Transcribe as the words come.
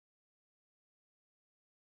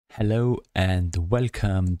Hello and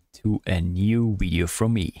welcome to a new video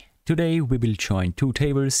from me. Today we will join two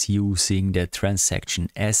tables using the transaction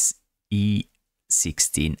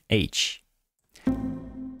SE16H.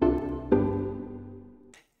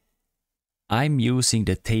 I'm using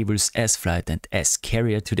the tables sFlight and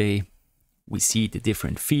sCarrier today. We see the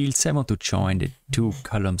different fields. I want to join the two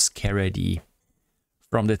columns carrier ID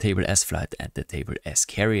from the table sFlight and the table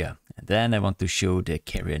sCarrier. And then I want to show the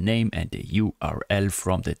carrier name and the URL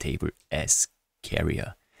from the table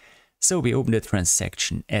sCarrier. So we open the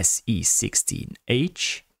transaction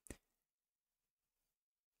SE16H.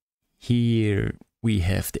 Here we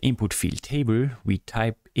have the input field table. We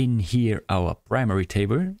type in here our primary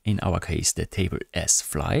table, in our case the table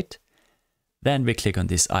sFlight. Then we click on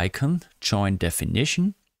this icon, join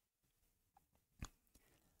definition.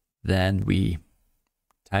 Then we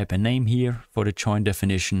type a name here for the join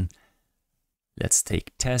definition. Let's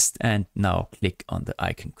take test and now click on the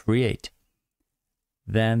icon create.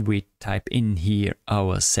 Then we type in here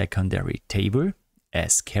our secondary table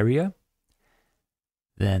sCarrier.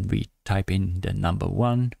 Then we type in the number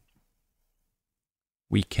 1.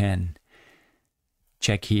 We can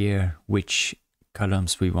check here which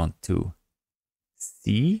columns we want to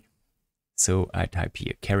see. So I type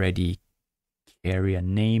here carrier ID, carrier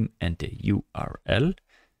name and the URL.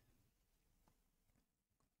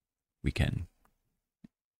 We can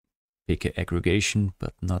pick an aggregation,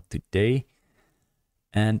 but not today.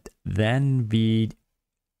 And then we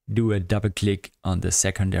do a double click on the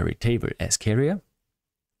secondary table sCarrier.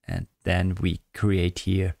 And then we create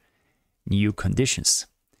here new conditions.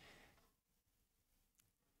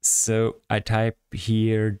 So I type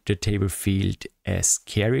here the table field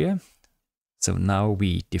sCarrier. So now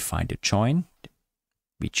we define the join.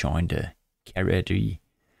 We join the carrier ID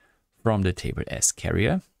from the table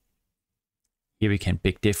sCarrier. Here we can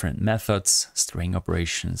pick different methods, string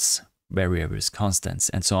operations, variables, constants,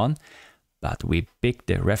 and so on. But we pick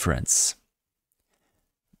the reference.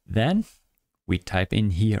 Then we type in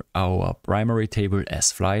here our primary table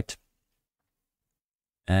sFlight.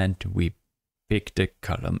 And we pick the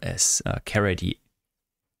column as carrier ID.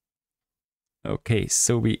 Okay,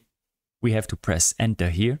 so we have to press enter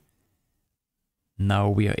here. Now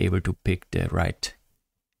we are able to pick the right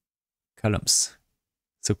columns.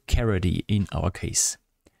 So carrier ID in our case.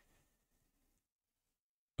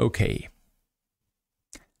 Okay.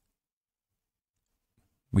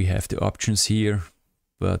 We have the options here,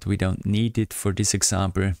 but we don't need it for this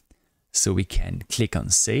example. So we can click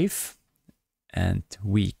on save and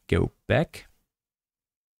we go back.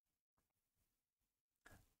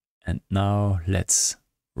 And now let's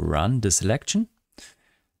run the selection.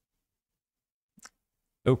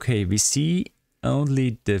 Okay, we see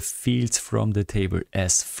only the fields from the table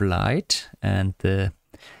sFlight and the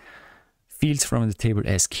fields from the table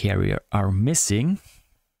sCarrier are missing.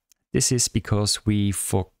 This is because we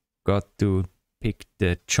forgot to pick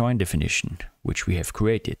the join definition, which we have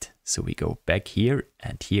created. So we go back here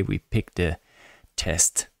and here we pick the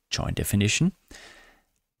test join definition.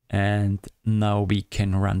 And now we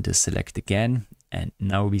can run the select again. And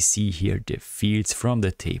now we see here the fields from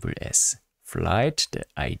the table sFlight, the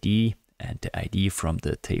ID, and the ID from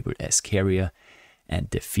the table sCarrier, and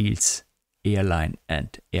the fields airline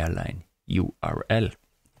and airline URL.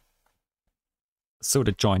 So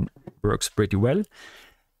the join works pretty well,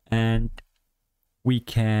 and we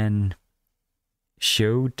can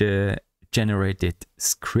show the generated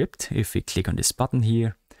script if we click on this button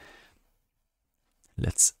here.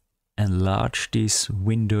 Let's enlarge this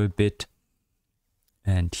window a bit,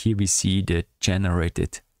 and here we see the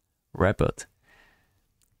generated report.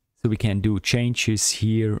 So we can do changes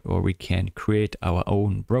here, or we can create our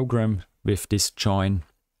own program with this join.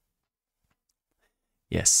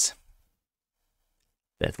 Yes,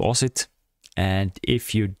 that was it. And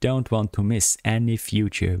if you don't want to miss any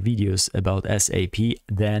future videos about SAP,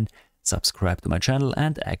 then subscribe to my channel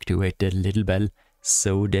and activate the little bell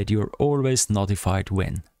so that you're always notified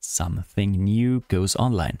when something new goes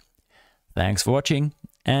online. Thanks for watching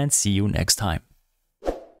and see you next time.